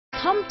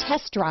Come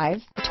test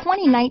drive the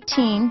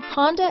 2019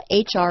 Honda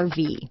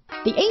HR-V.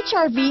 The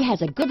HR-V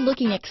has a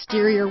good-looking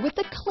exterior with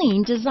a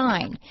clean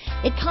design.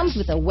 It comes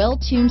with a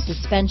well-tuned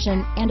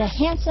suspension and a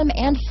handsome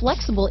and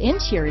flexible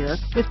interior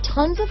with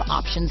tons of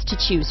options to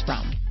choose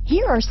from.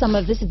 Here are some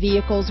of this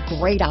vehicle's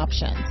great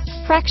options: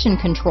 traction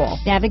control,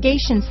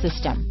 navigation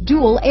system,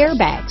 dual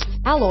airbags,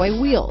 alloy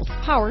wheels,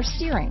 power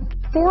steering,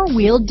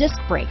 four-wheel disc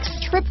brakes,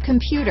 trip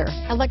computer,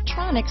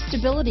 electronic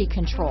stability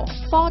control,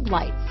 fog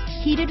lights,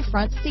 heated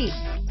front seats,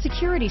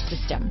 security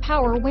system,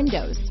 power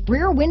windows,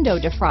 rear window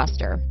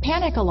defroster,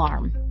 panic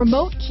alarm,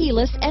 remote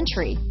keyless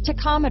entry,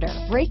 tachometer,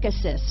 brake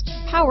assist,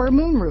 power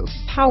moonroof,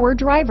 power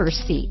driver's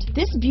seat.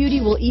 This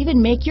beauty will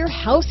even make your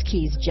house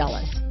keys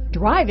jealous.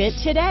 Drive it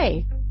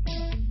today.